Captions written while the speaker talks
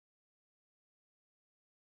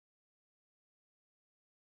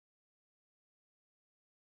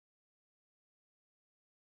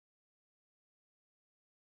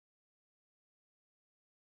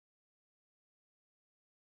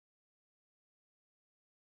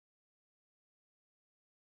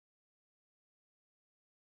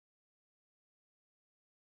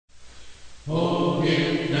Oh,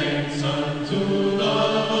 give thanks unto the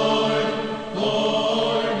Lord,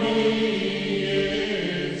 for he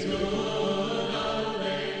is good.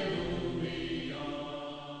 Hallelujah.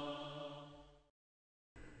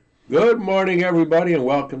 Good morning, everybody, and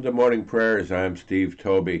welcome to Morning Prayers. I'm Steve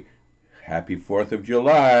Toby. Happy 4th of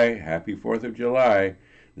July. Happy 4th of July.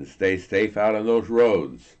 And stay safe out on those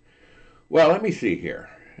roads. Well, let me see here.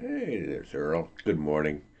 Hey, there's Earl. Good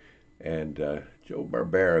morning. And Joe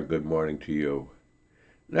Barbera, good morning to you.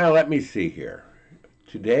 Now, let me see here.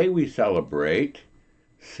 Today we celebrate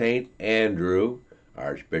St. Andrew,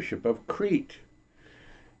 Archbishop of Crete,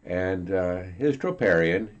 and his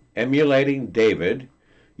troparion, emulating David.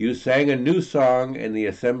 You sang a new song in the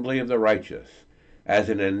assembly of the righteous. As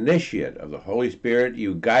an initiate of the Holy Spirit,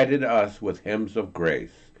 you guided us with hymns of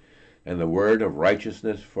grace and the word of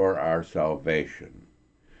righteousness for our salvation.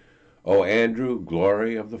 O Andrew,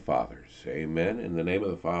 glory of the fathers. Amen. In the name of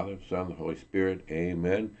the Father, Son, and the Holy Spirit.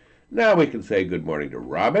 Amen. Now we can say good morning to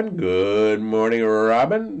Robin. Good morning,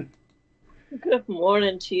 Robin. Good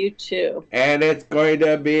morning to you, too. And it's going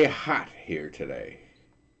to be hot here today.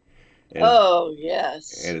 Oh,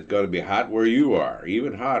 yes. And it's going to be hot where you are,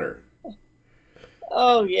 even hotter.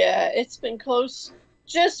 Oh, yeah. It's been close,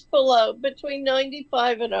 just below, between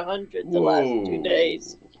 95 and 100 the last 2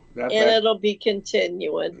 days. It'll be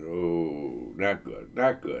continuing. Oh, not good,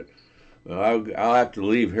 not good. Well, I'll have to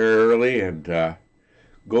leave here early and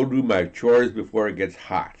go do my chores before it gets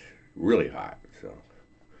hot, really hot. So.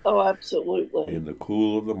 Oh, absolutely. In the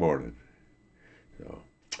cool of the morning. So.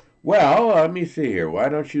 Well, let me see here. Why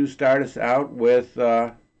don't you start us out with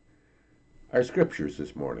our scriptures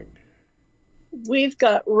this morning? We've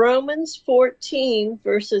got Romans 14,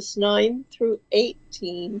 verses 9 through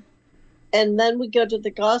 18, and then we go to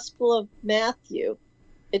the Gospel of Matthew.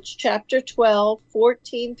 It's chapter 12,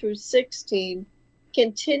 14 through 16,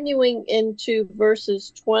 continuing into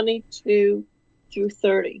verses 22 through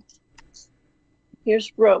 30.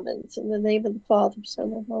 Here's Romans, in the name of the Father,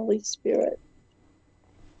 Son, and Holy Spirit.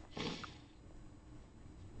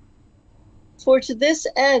 For to this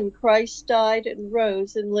end Christ died and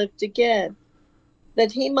rose and lived again,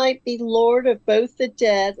 that he might be Lord of both the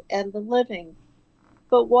dead and the living.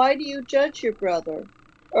 But why do you judge your brother?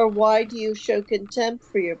 Or why do you show contempt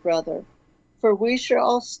for your brother? For we shall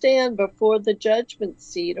all stand before the judgment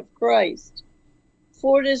seat of Christ.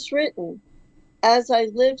 For it is written, As I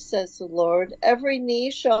live, says the Lord, every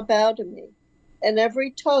knee shall bow to me, and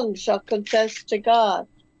every tongue shall confess to God.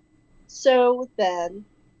 So then,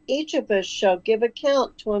 each of us shall give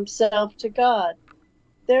account to himself to God.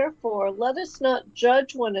 Therefore, let us not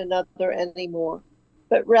judge one another anymore,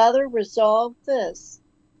 but rather resolve this,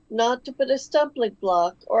 not to put a stumbling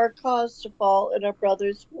block or a cause to fall in our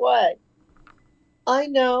brother's way. I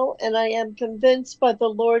know, and I am convinced by the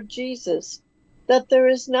Lord Jesus, that there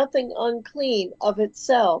is nothing unclean of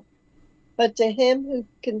itself, but to him who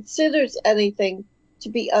considers anything to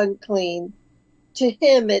be unclean, to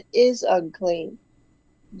him it is unclean.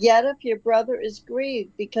 Yet if your brother is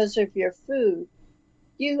grieved because of your food,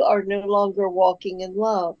 you are no longer walking in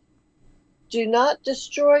love. Do not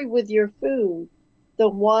destroy with your food the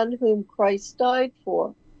one whom Christ died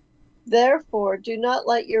for. Therefore, do not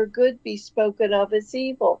let your good be spoken of as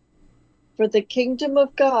evil. For the kingdom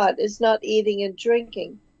of God is not eating and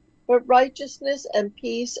drinking, but righteousness and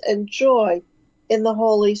peace and joy in the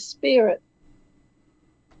Holy Spirit.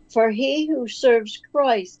 For he who serves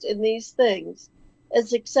Christ in these things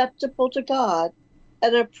is acceptable to God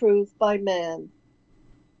and approved by man.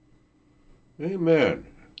 Amen.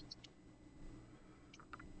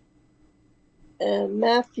 And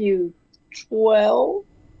Matthew 12.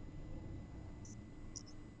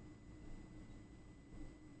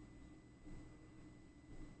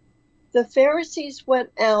 The Pharisees went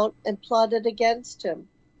out and plotted against him,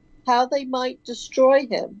 how they might destroy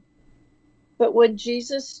him. But when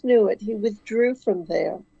Jesus knew it, he withdrew from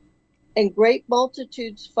there, and great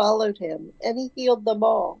multitudes followed him, and he healed them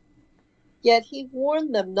all. Yet he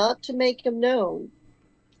warned them not to make him known.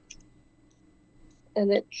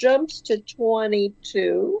 And it jumps to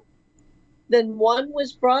 22. Then one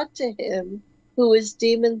was brought to him who was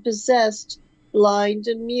demon-possessed, blind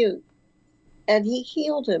and mute. And he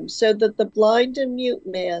healed him, so that the blind and mute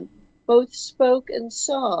man both spoke and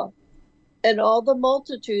saw. And all the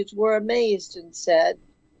multitudes were amazed and said,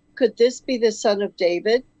 Could this be the son of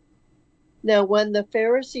David? Now when the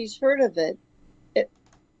Pharisees heard of it,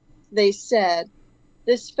 they said,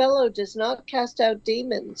 This fellow does not cast out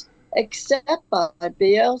demons, except by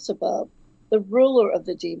Beelzebub, the ruler of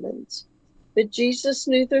the demons. But Jesus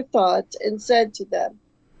knew their thoughts and said to them,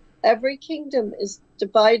 Every kingdom is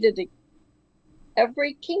divided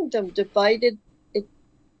Every kingdom divided it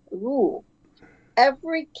rule.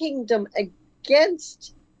 Every kingdom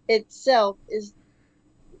against itself is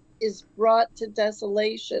brought to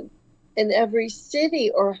desolation, and every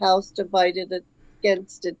city or house divided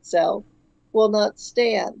against itself will not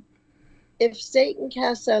stand. If Satan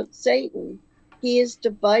casts out Satan, he is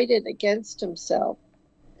divided against himself.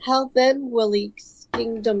 How then will his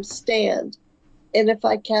kingdom stand? And if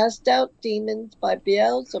I cast out demons by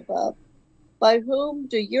Beelzebub, by whom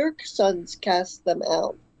do your sons cast them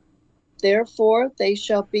out? Therefore they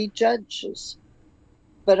shall be judges.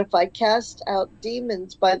 But if I cast out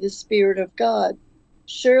demons by the Spirit of God,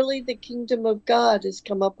 surely the kingdom of God is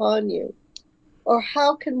come upon you. Or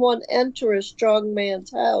how can one enter a strong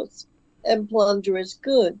man's house and plunder his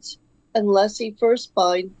goods, unless he first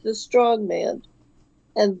bind the strong man,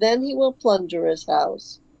 and then he will plunder his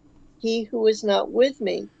house? He who is not with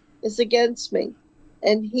me is against me,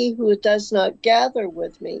 and he who does not gather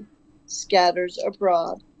with me scatters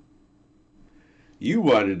abroad. You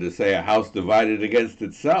wanted to say a house divided against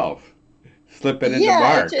itself, slipping into Yeah,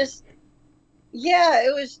 Mark. it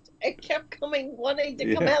kept wanting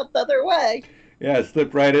to come Yeah, out the other way. yeah, it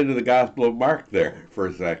slipped right into the Gospel of Mark there for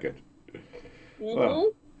a second. Well, Hmm.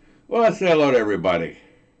 well, let's say hello to everybody.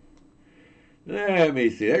 Let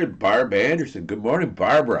me see. There's Barb Anderson. Good morning,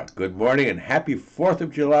 Barbara. Good morning and happy 4th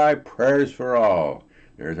of July. Prayers for all.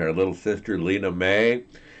 There's our little sister, Lena May.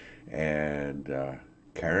 And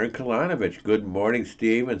Karen Kalanovich. Good morning,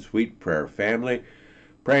 Steve and Sweet Prayer family.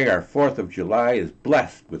 Praying our 4th of July is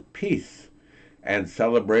blessed with peace and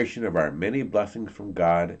celebration of our many blessings from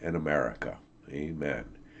God and America. Amen.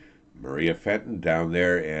 Maria Fenton down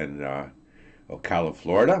there in Ocala,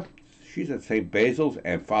 Florida. She's at St. Basil's,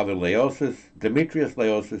 and Father Leosis, Demetrius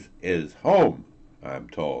Leosis, is home, I'm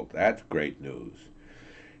told. That's great news.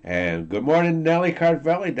 And good morning, Nellie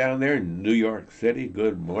Carvelli down there in New York City.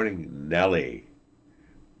 Good morning, Nellie.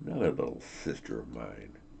 Another little sister of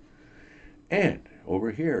mine. And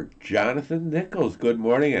over here, Jonathan Nichols. Good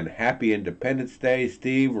morning and happy Independence Day,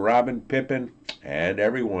 Steve, Robin, Pippin, and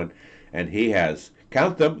everyone. And he has,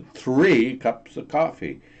 count them, 3 cups of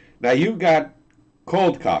coffee. Now you've got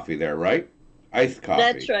cold coffee there, right? Iced coffee.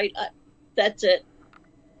 That's right. That's it.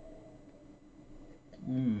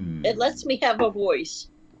 It Mm. lets me have a voice.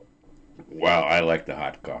 Well, I like the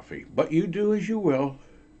hot coffee, but you do as you will.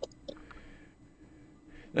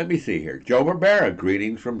 Let me see here. Joe Barbera,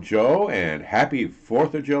 greetings from Joe, and happy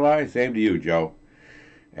 4th of July. Same to you, Joe.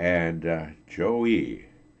 And Joey.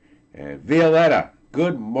 And Violetta,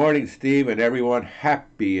 good morning, Steve, and everyone.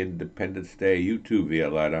 Happy Independence Day. You too,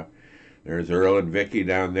 Violetta. There's Earl and Vicky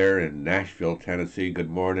down there in Nashville, Tennessee. Good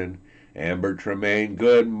morning. Amber Tremaine,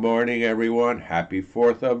 good morning, everyone. Happy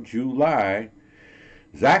 4th of July.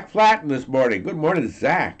 Zach Flatten this morning. Good morning,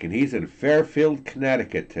 Zach. And he's in Fairfield,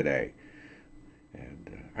 Connecticut today.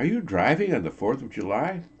 And are you driving on the 4th of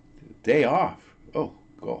July? Day off. Oh,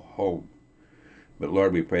 go home. But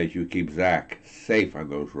Lord, we pray that you keep Zach safe on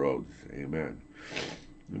those roads. Amen.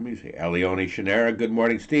 Let me see. Elione Shanera, good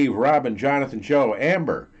morning, Steve, Robin, Jonathan, Joe,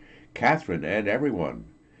 Amber, Catherine, and everyone.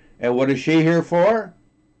 And what is she here for?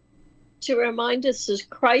 To remind us that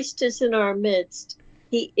Christ is in our midst.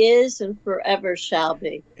 He is and forever shall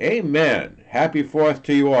be. Amen. Happy 4th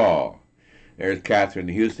to you all. There's Catherine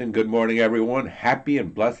Houston. Good morning, everyone. Happy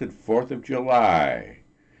and blessed 4th of July.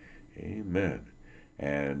 Amen.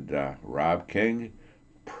 And Rob King,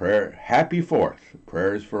 prayer. Happy 4th.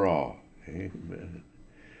 Prayers for all. Amen.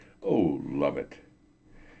 Oh, love it.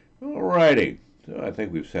 All righty. So I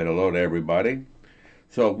think we've said hello to everybody.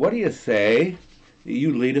 So what do you say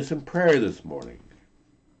you lead us in prayer this morning?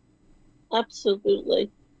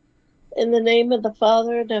 Absolutely. In the name of the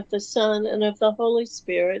Father, and of the Son, and of the Holy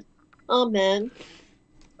Spirit. Amen.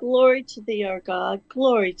 Glory to thee, our God.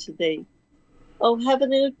 Glory to thee. O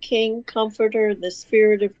heavenly King, Comforter, the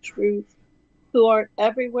Spirit of truth, who art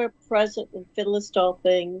everywhere present and fillest all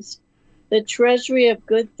things, the treasury of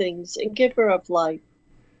good things and giver of life,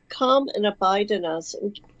 come and abide in us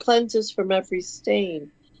and cleanse us from every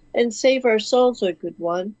stain, and save our souls, O good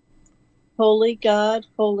one. Holy God,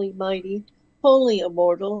 holy mighty, holy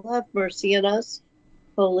immortal, have mercy on us.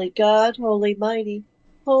 Holy God, holy mighty,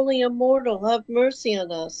 holy immortal, have mercy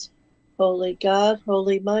on us. Holy God,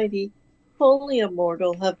 holy mighty, holy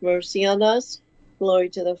immortal, have mercy on us. Glory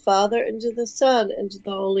to the Father, and to the Son, and to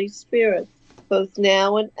the Holy Spirit, both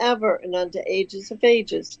now and ever, and unto ages of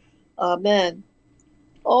ages. Amen.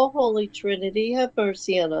 O Holy Trinity, have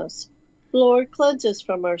mercy on us. Lord, cleanse us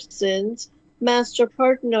from our sins. Master,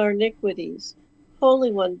 pardon our iniquities.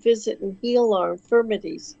 Holy One, visit and heal our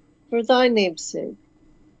infirmities, for thy name's sake.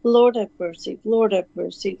 Lord have mercy, Lord have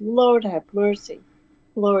mercy, Lord have mercy.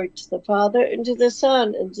 Glory to the Father, and to the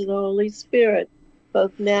Son, and to the Holy Spirit,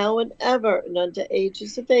 both now and ever, and unto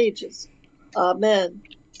ages of ages. Amen.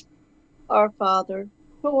 Our Father,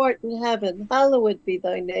 who art in heaven, hallowed be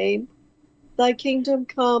thy name. Thy kingdom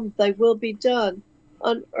come, thy will be done,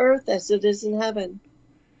 on earth as it is in heaven.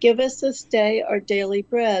 Give us this day our daily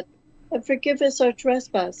bread, and forgive us our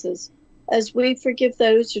trespasses, as we forgive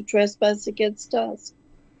those who trespass against us.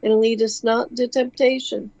 And lead us not into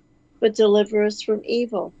temptation, but deliver us from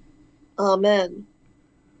evil. Amen.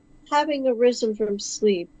 Having arisen from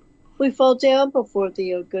sleep, we fall down before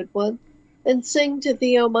thee, O good one, and sing to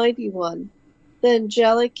thee, O mighty one, the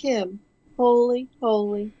angelic hymn, Holy,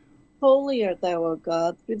 holy, holy art thou, O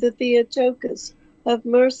God, through the Theotokos. Have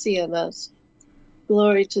mercy on us.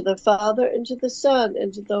 Glory to the Father, and to the Son,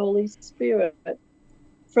 and to the Holy Spirit.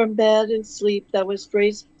 From bed and sleep thou hast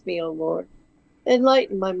raised me, O Lord.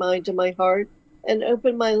 Enlighten my mind and my heart, and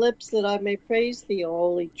open my lips that I may praise thee, O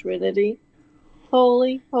Holy Trinity.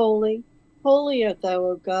 Holy, holy, holy art thou,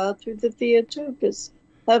 O God, through the Theotokos.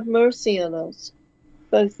 Have mercy on us,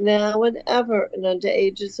 both now and ever, and unto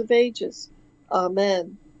ages of ages.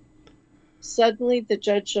 Amen. Suddenly the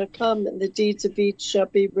judge shall come, and the deeds of each shall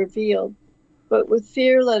be revealed. But with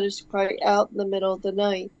fear let us cry out in the middle of the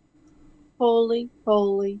night. Holy,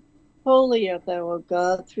 holy, holy art thou, O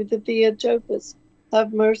God, through the Theotokos.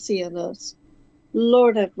 Have mercy on us.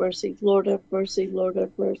 Lord have mercy, Lord have mercy, Lord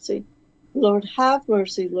have mercy. Lord have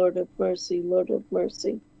mercy, Lord have mercy, Lord have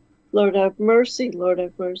mercy. Lord have mercy, Lord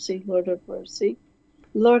have mercy, Lord have mercy.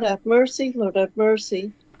 Lord have mercy, Lord have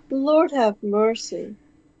mercy, Lord have mercy.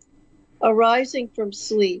 Arising from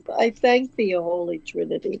sleep, I thank thee, O Holy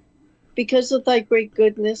Trinity, because of thy great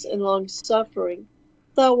goodness and long suffering.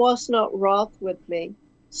 Thou wast not wroth with me,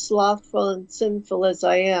 slothful and sinful as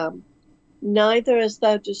I am. Neither hast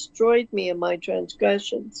thou destroyed me in my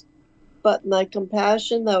transgressions, but in thy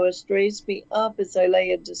compassion thou hast raised me up as I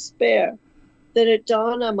lay in despair, that at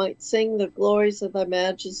dawn I might sing the glories of thy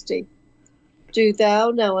majesty. Do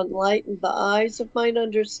thou now enlighten the eyes of mine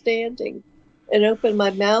understanding, and open my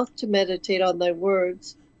mouth to meditate on thy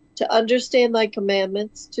words, to understand thy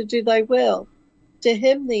commandments, to do thy will, to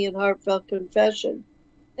hymn thee in heartfelt confession,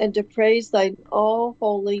 and to praise thine all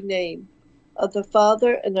holy name, of the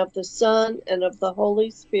Father, and of the Son, and of the Holy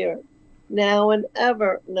Spirit, now and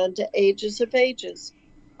ever, and unto ages of ages.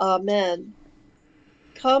 Amen.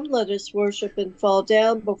 Come, let us worship and fall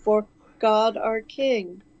down before God our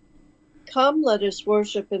King. Come, let us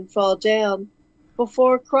worship and fall down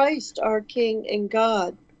before Christ our King and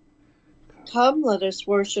God. Come, let us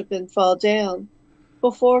worship and fall down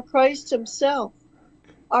before Christ himself,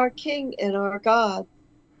 our King and our God.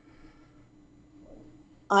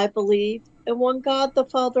 I believe in one God, the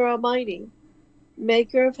Father Almighty,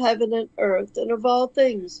 maker of heaven and earth, and of all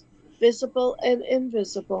things, visible and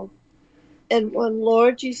invisible, and one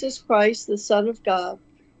Lord Jesus Christ, the Son of God,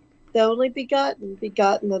 the only begotten,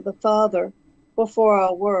 begotten of the Father, before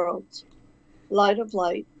all worlds, light of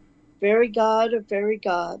light, very God of very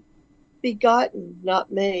God, begotten,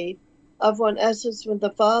 not made, of one essence with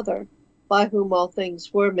the Father, by whom all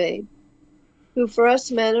things were made, who for us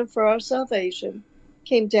men and for our salvation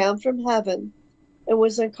came down from heaven, and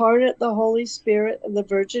was incarnate the Holy Spirit and the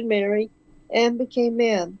Virgin Mary, and became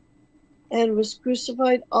man, and was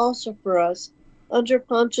crucified also for us under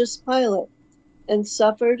Pontius Pilate, and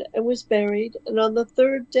suffered and was buried, and on the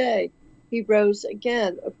third day he rose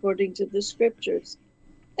again according to the Scriptures,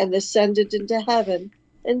 and ascended into heaven,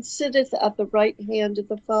 and sitteth at the right hand of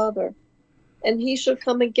the Father. And he shall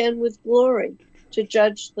come again with glory to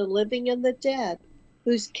judge the living and the dead,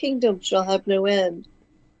 whose kingdom shall have no end.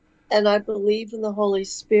 And I believe in the Holy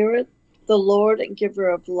Spirit, the Lord and giver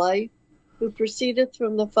of life, who proceedeth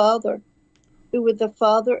from the Father, who with the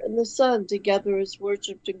Father and the Son together is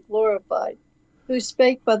worshipped and glorified, who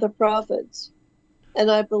spake by the prophets. And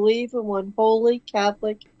I believe in one holy,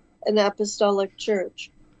 Catholic, and apostolic church.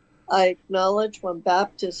 I acknowledge one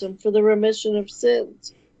baptism for the remission of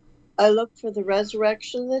sins. I look for the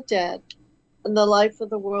resurrection of the dead and the life of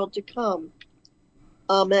the world to come.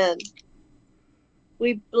 Amen.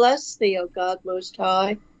 We bless thee, O God most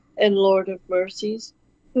high, and Lord of mercies,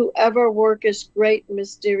 who ever workest great and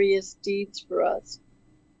mysterious deeds for us,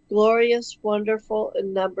 glorious, wonderful,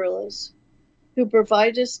 and numberless, who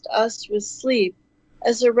providest us with sleep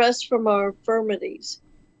as a rest from our infirmities,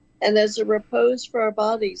 and as a repose for our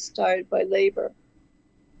bodies tired by labor.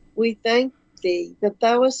 We thank thee that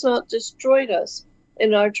thou hast not destroyed us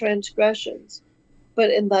in our transgressions, but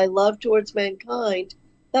in thy love towards mankind,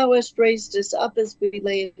 thou hast raised us up as we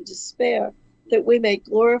lay in despair, that we may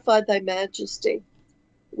glorify thy majesty.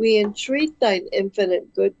 We entreat thine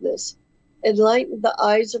infinite goodness, Enlighten the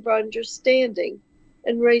eyes of our understanding,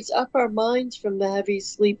 and raise up our minds from the heavy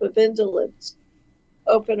sleep of indolence.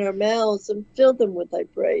 Open our mouths and fill them with thy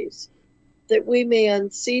praise, that we may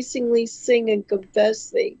unceasingly sing and confess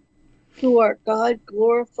thee, who art God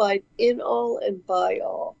glorified in all and by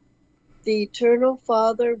all, the eternal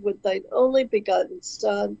Father with thine only begotten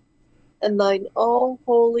Son, and thine all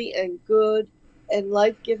holy and good and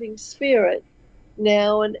life-giving Spirit,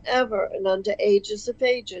 now and ever and unto ages of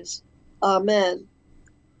ages. Amen.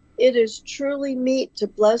 It is truly meet to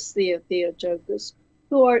bless thee, O Theotokos,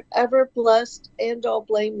 who art ever blessed and all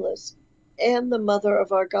blameless, and the mother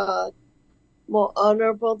of our God, more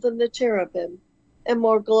honorable than the cherubim, and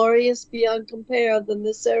more glorious beyond compare than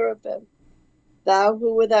the seraphim. Thou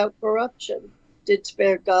who without corruption didst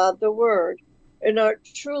bear God the Word, and art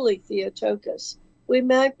truly Theotokos, we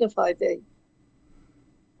magnify thee.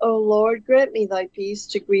 O Lord, grant me thy peace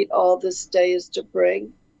to greet all this day is to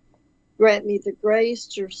bring. Grant me the grace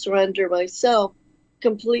to surrender myself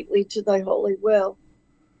completely to thy holy will.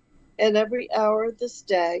 And every hour of this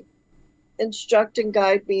day, instruct and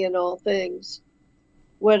guide me in all things.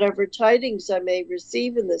 Whatever tidings I may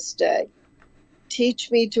receive in this day,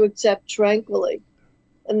 teach me to accept tranquilly,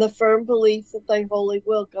 in the firm belief that thy holy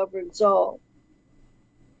will governs all.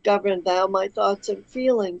 Govern thou my thoughts and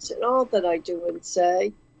feelings in all that I do and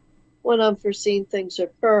say. When unforeseen things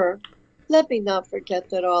occur, let me not forget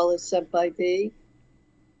that all is sent by thee.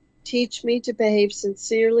 Teach me to behave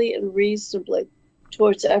sincerely and reasonably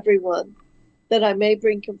towards everyone, that I may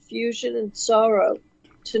bring confusion and sorrow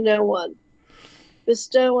to no one.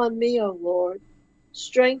 Bestow on me, O Lord,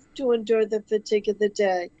 strength to endure the fatigue of the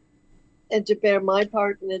day, and to bear my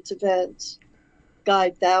part in its events.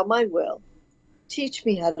 Guide thou my will. Teach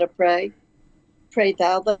me how to pray. Pray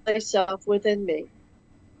thou thyself within me.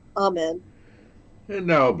 Amen. And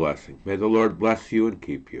now a blessing. May the Lord bless you and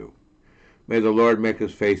keep you. May the Lord make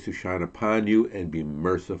his face to shine upon you and be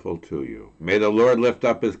merciful to you. May the Lord lift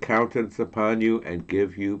up his countenance upon you and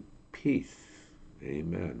give you peace.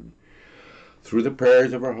 Amen. Through the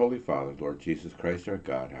prayers of our Holy Father, Lord Jesus Christ our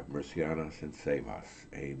God, have mercy on us and save us.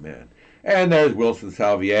 Amen. And there's Wilson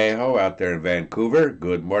Salviejo out there in Vancouver.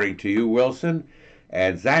 Good morning to you, Wilson.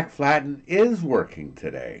 And Zach Flatten is working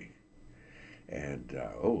today. And,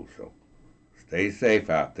 so stay safe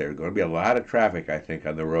out there. There's going to be a lot of traffic, I think,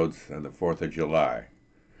 on the roads on the 4th of July.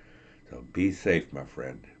 So be safe, my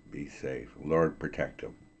friend. Be safe. Lord, protect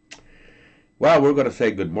them. Well, we're going to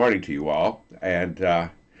say good morning to you all. And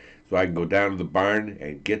so I can go down to the barn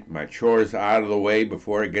and get my chores out of the way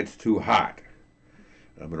before it gets too hot.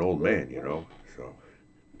 I'm an old man, you know.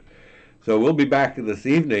 So we'll be back this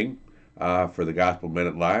evening for the Gospel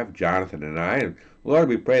Minute Live, Jonathan and I. And Lord,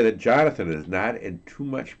 we pray that Jonathan is not in too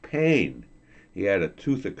much pain. He had a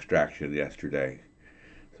tooth extraction yesterday.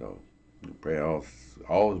 So we pray all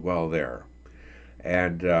is well there.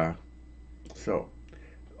 And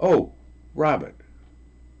Robin.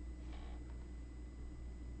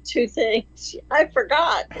 Two things. I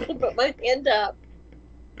forgot to put my hand up.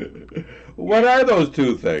 What are those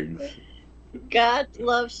two things? God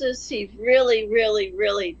loves us. He really, really,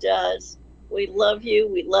 really does. We love you.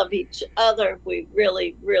 We love each other. We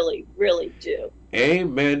really, really, really do.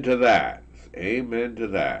 Amen to that. Amen to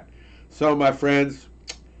that. So, my friends,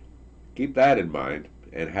 keep that in mind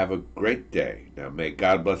and have a great day. Now, may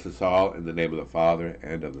God bless us all in the name of the Father,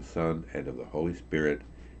 and of the Son, and of the Holy Spirit.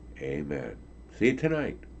 Amen. See you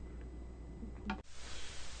tonight.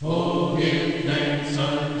 Oh, give thanks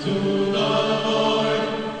unto